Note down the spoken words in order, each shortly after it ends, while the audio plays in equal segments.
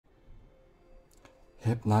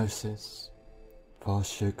Hypnosis for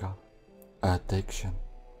sugar addiction.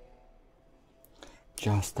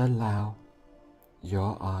 Just allow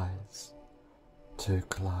your eyes to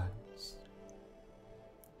close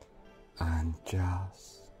and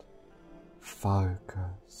just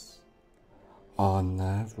focus on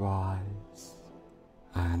the rise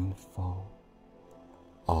and fall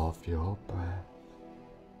of your breath.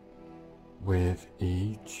 With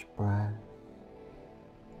each breath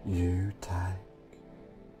you take,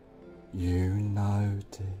 you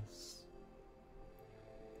notice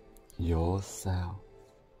yourself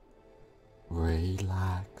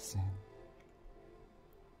relaxing.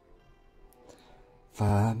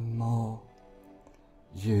 The more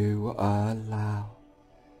you allow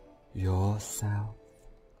yourself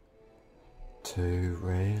to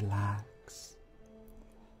relax,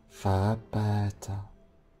 the better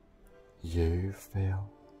you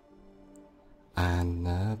feel, and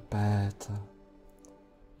the better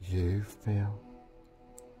you feel,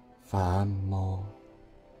 the more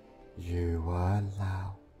you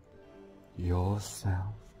allow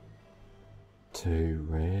yourself to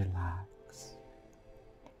relax.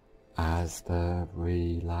 As the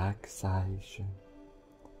relaxation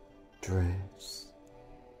drifts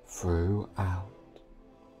throughout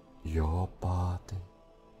your body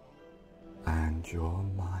and your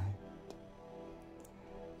mind.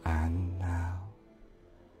 And now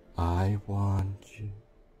I want you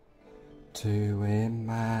to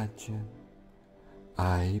imagine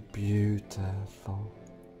a beautiful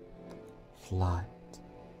flight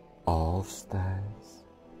of stairs,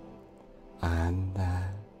 and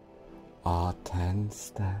there are 10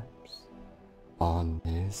 steps on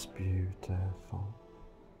this beautiful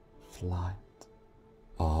flight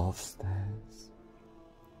of stairs,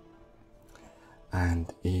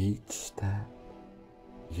 and each step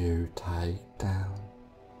you take down,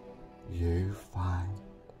 you find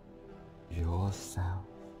yourself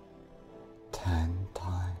 10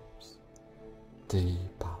 times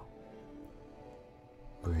deeper,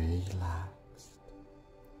 relaxed,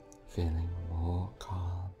 feeling more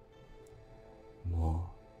calm, more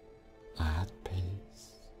at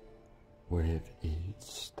peace with each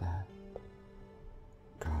step,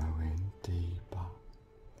 going deeper,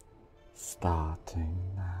 starting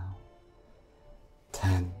now.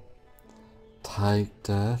 10. Take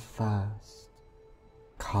the first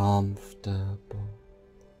comfortable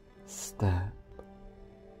step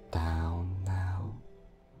down now,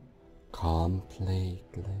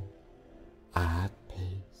 completely at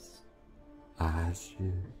peace as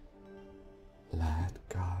you let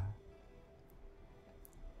go.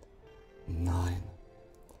 9.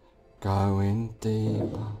 Going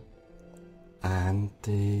deeper and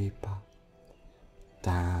deeper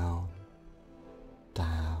down,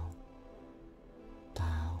 down,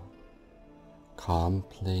 down,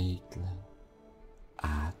 completely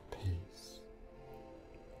at peace.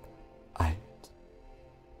 8.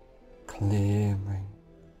 Clearing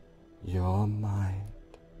your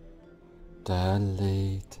mind,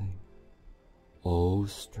 deleting all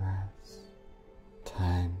stress,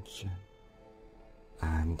 tension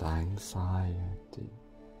and anxiety,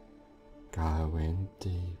 going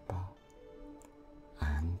deeper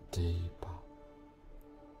and deeper.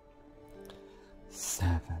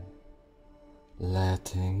 7.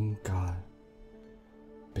 Letting go,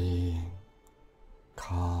 being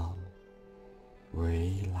calm,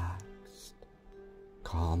 relaxed,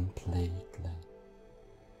 completely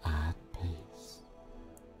at peace.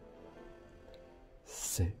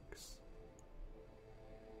 6.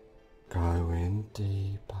 Going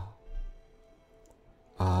deeper,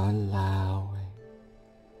 allowing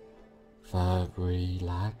the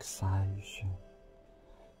relaxation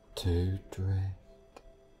to drift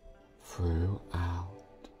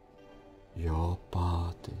throughout your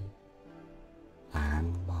body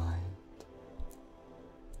and mind.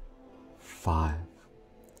 5.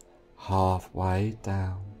 Halfway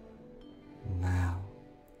down now,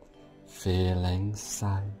 feeling safe,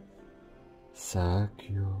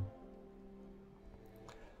 secure,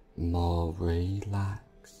 more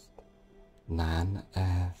relaxed than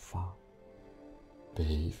ever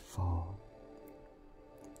before.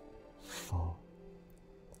 4.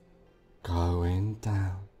 Going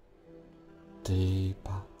down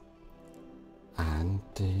deeper and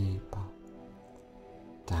deeper,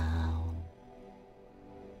 down,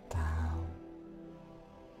 down,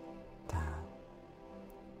 down.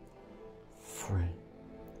 3.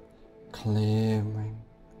 Clearing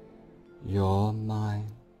your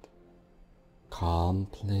mind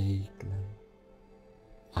completely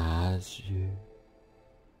as you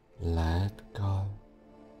let go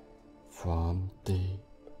from deep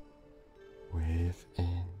within.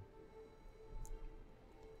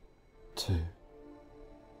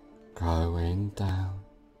 down,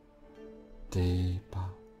 deeper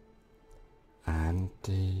and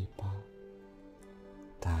deeper,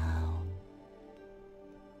 down,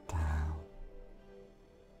 down,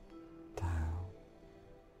 down.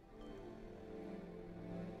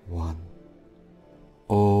 1.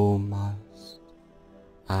 Almost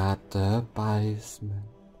at the basement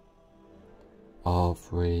of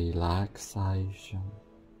relaxation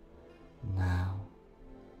now,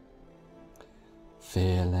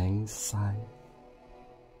 feeling safe,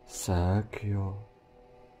 secure,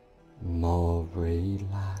 more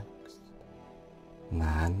relaxed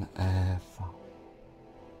than ever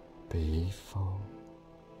before.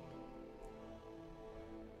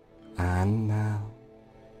 And now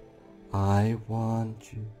I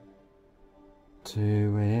want you to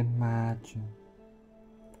imagine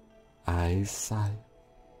a safe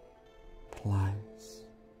place.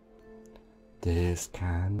 This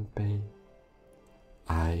can be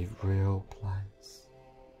a real place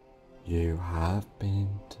you have been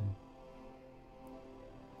to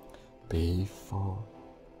before,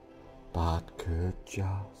 but could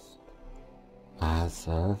just as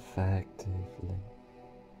effectively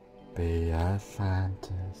be a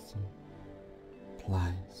fantasy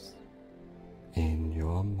place in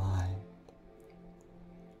your mind,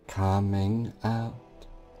 coming out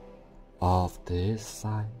of this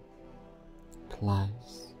safe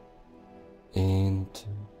place into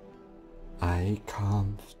a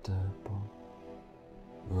comfortable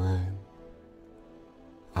room,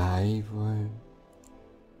 a room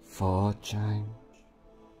for change,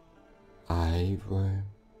 a room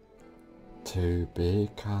to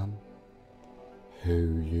become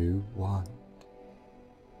who you want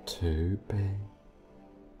to be,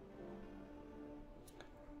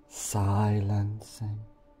 silencing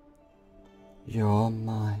your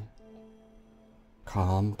mind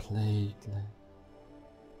completely,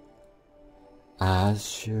 as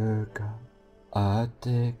sugar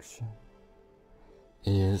addiction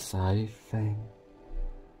is a thing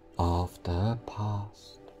of the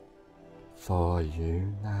past for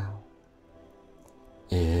you now.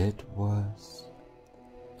 It was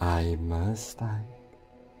a mistake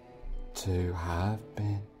to have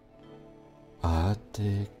been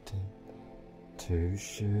addicted to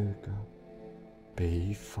sugar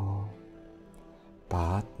before,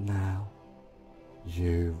 but now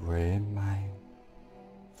you remain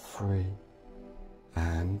free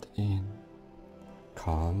and in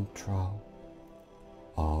control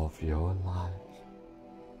of your life.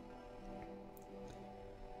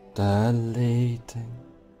 Deleting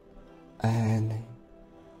any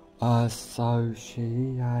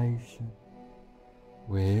association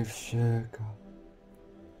with sugar,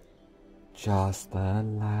 just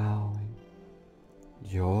allowing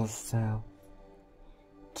yourself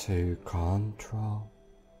to control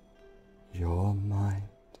your mind,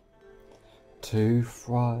 to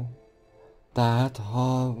throw that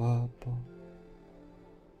horrible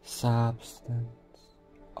substance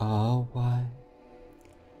away,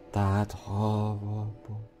 that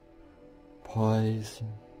horrible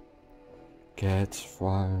poison gets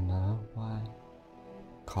thrown away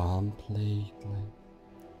completely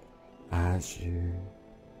as you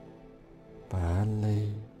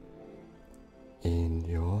believe in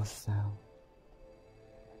yourself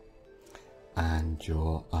and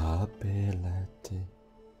your ability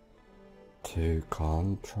to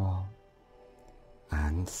control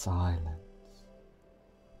and silence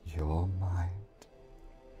your mind.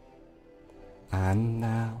 And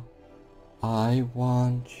now I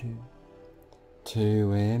want you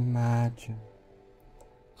to imagine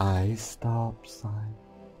a stop sign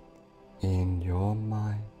in your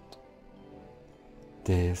mind.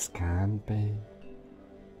 This can be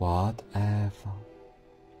whatever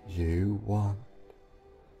you want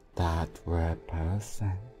that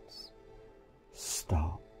represents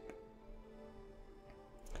stop.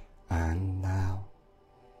 And now,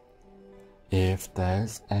 if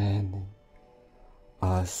there's any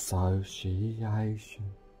association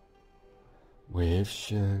with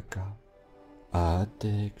sugar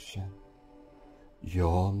addiction,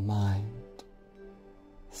 your mind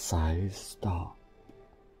says stop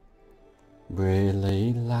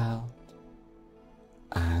really loud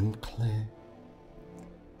and clear.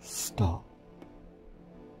 Stop.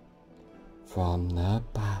 From the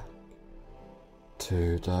back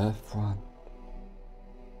to the front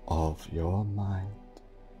of your mind.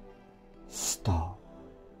 Stop.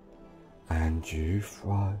 And you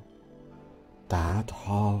throw that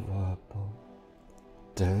horrible,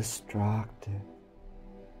 destructive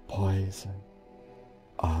poison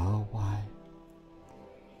away,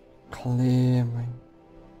 clearing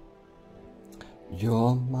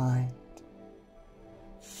your mind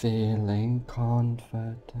feeling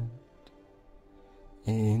confident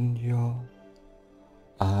in your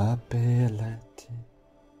ability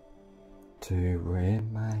to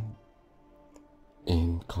remain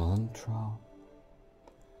in control,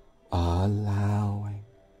 allowing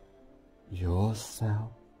yourself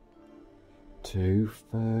to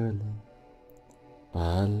fully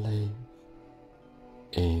believe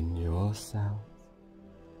in yourself,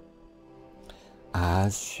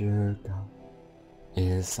 as sugar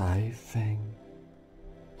is a thing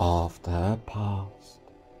of the past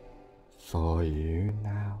for you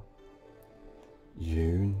now.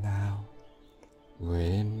 You now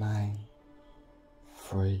remain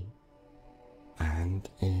free and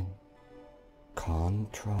in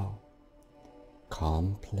control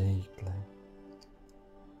completely.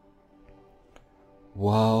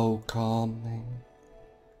 Welcoming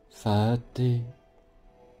the deep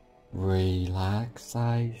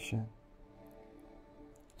relaxation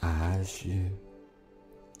as you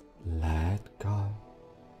let go,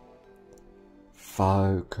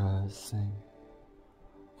 focusing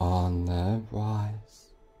on the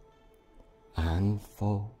rise and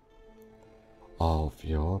fall of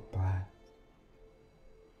your breath,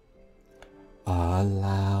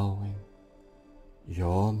 allowing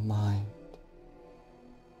your mind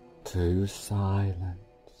to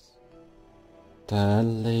silence,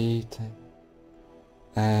 deleting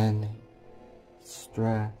any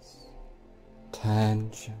stress,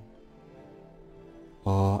 tension,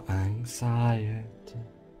 or anxiety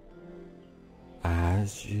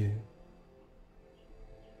as you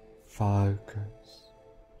focus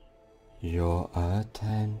your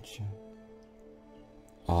attention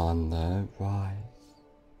on the rise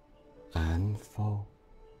and fall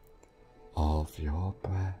of your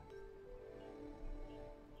breath.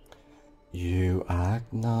 You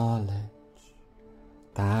acknowledge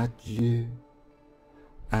that you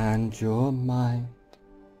and your mind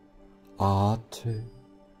are two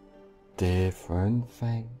different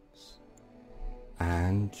things,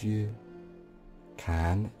 and you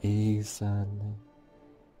can easily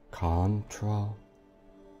control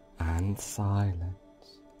and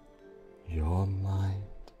silence your mind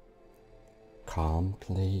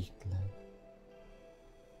completely.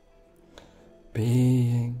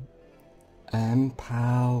 Being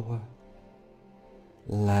empowered,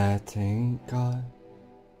 letting go,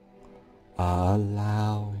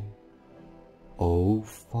 allowing all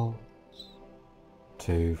thoughts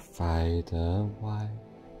to fade away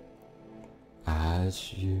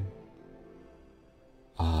as you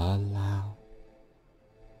allow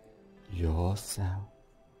yourself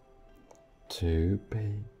to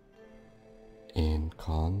be in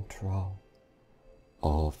control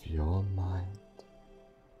of your mind,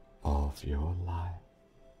 of your life.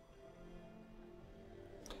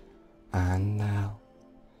 And now,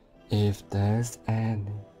 if there's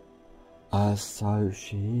any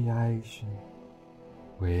association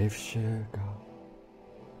with sugar,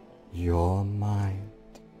 your mind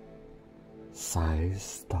says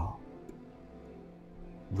stop,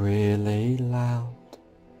 really loud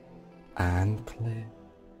and clear.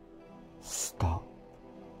 Stop.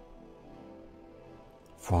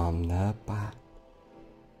 From the back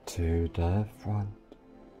to the front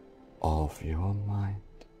of your mind.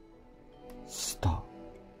 Stop.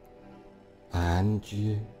 And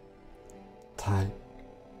you take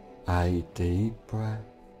a deep breath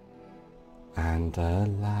and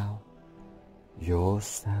allow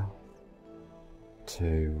yourself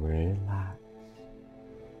to relax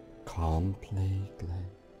completely.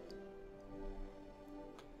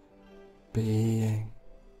 Being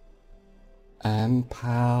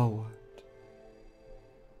empowered,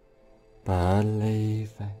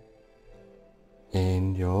 believing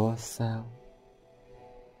in yourself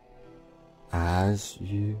as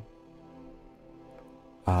you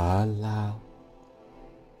allow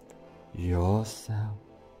yourself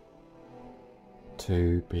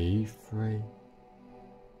to be free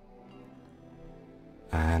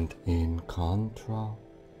and in control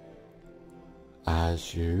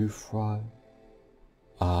as you throw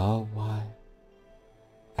away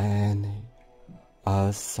any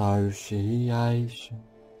association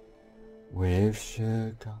with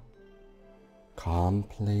sugar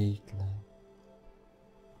completely,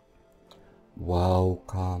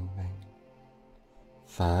 welcoming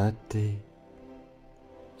the deep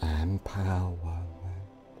empowerment.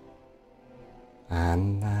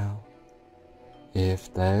 And now,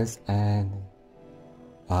 if there's any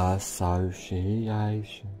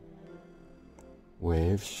association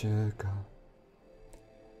with sugar,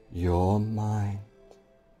 your mind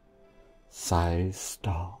says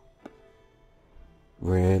stop,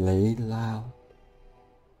 really loud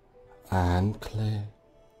and clear.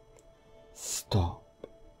 Stop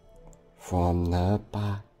from the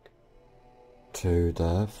back to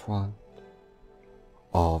the front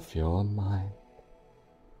of your mind.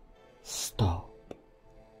 Stop,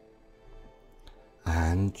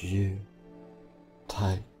 and you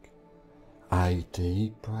take a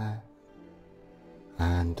deep breath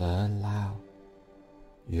and allow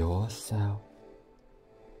yourself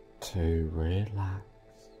to relax,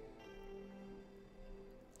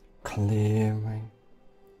 clearing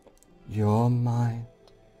your mind,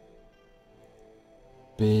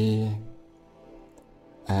 being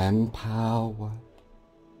empowered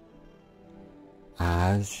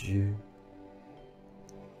as you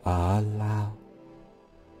allow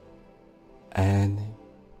any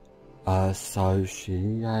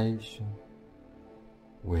association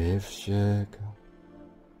with sugar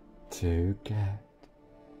to get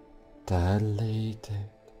deleted.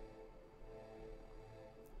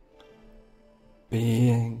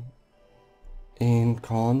 Being in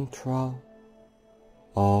control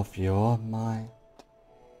of your mind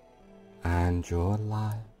and your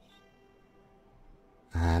life.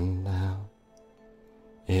 And now,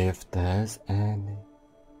 if there's any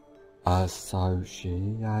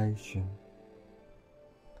association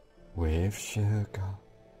with sugar,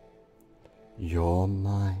 your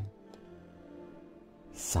mind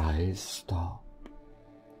says stop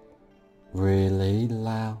really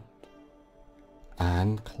loud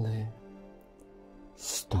and clear.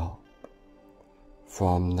 Stop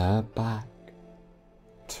from the back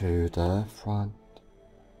to the front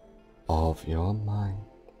of your mind.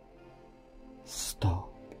 Stop,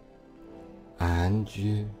 and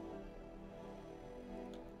you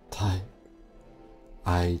take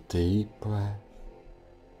a deep breath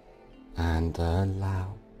and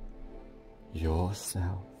allow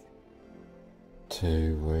yourself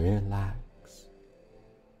to relax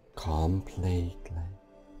completely.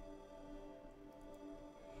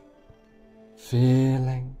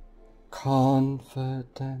 Feeling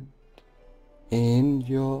confident in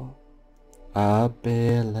your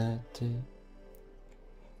ability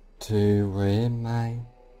to remain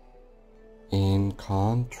in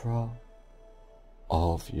control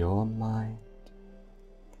of your mind,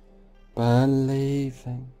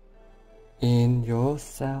 believing in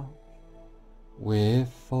yourself with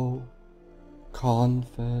full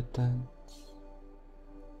confidence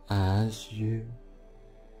as you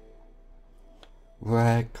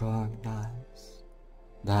recognize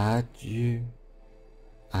that you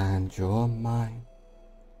and your mind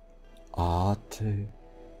are two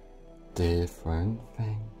different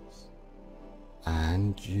things,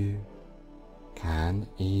 and you can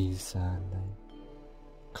easily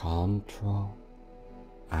control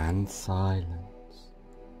and silence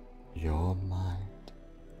your mind.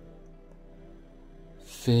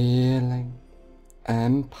 Feeling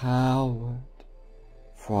empowered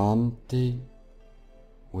from deep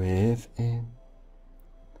within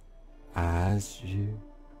as you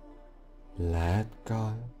let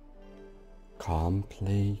go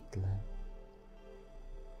completely,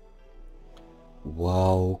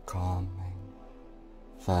 welcoming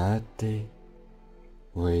the deep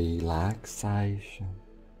relaxation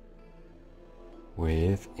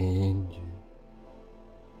within you,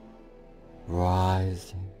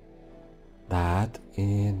 rising that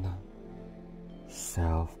inner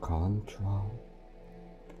self-control.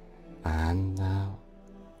 And now,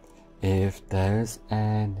 if there's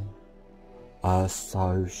any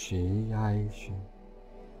association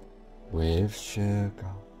with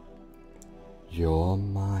sugar, your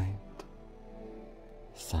mind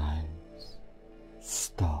says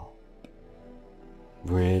stop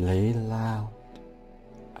really loud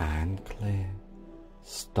and clear.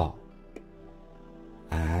 Stop,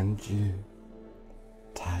 and you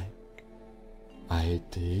take a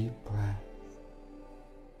deep breath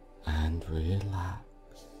and relax.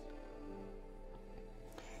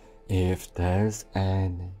 If there's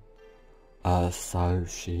any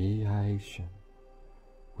association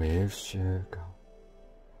with sugar,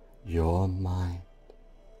 your mind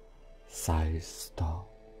says stop.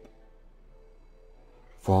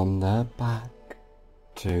 From the back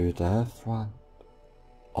to the front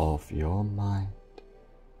of your mind,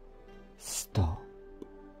 stop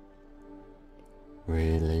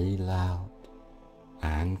really loud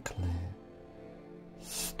and clear.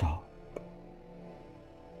 Stop,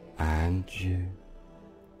 and you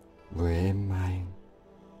remain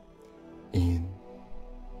in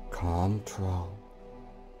control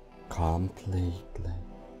completely,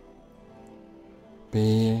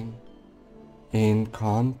 being in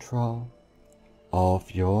control of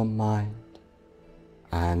your mind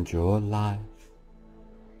and your life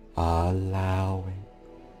allowing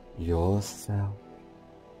yourself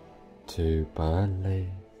to believe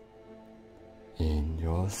in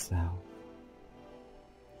yourself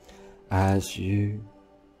as you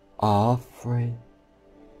are free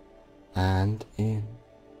and in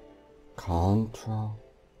control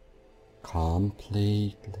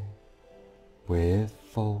completely with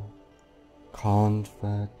full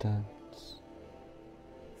confidence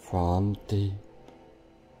from deep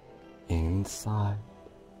inside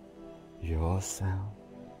yourself,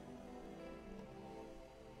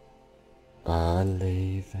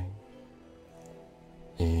 believing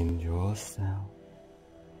in yourself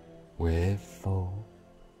with full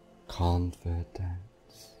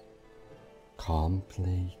confidence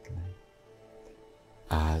completely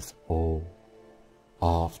as all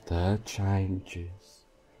of the changes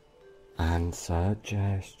and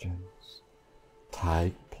suggestions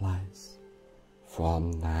take place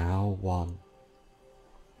from now on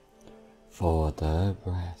for the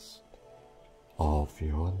rest of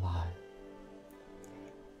your life.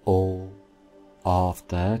 All of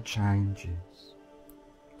the changes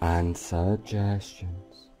and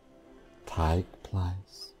suggestions take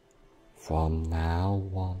place from now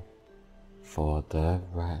on for the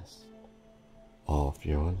rest of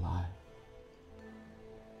your life.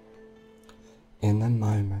 In a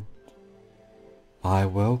moment, I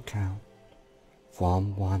will count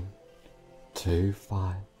from 1 to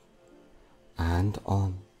 5, and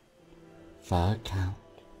on the count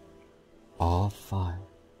of 5,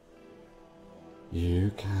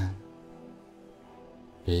 you can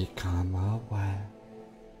become aware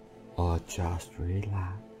or just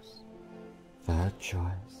relax. The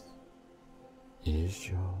choice is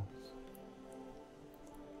yours.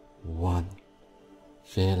 1.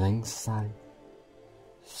 Feeling safe,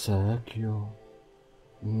 secure,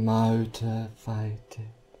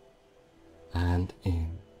 motivated, and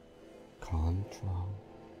in control.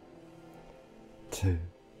 2.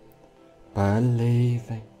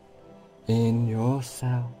 Believing in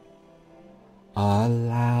yourself,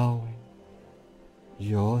 allowing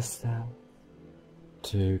yourself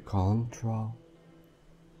to control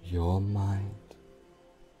your mind.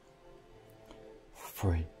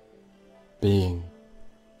 3. Being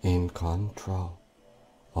in control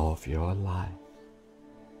of your life,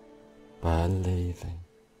 believing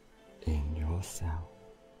in yourself.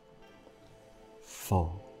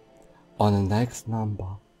 4. On the next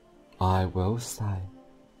number, I will say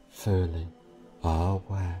fully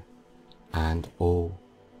aware, and all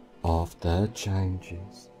of the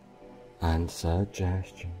changes and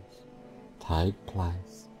suggestions take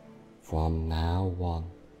place from now on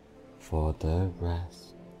for the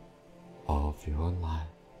rest of your life.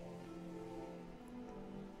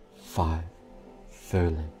 5.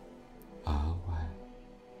 Fully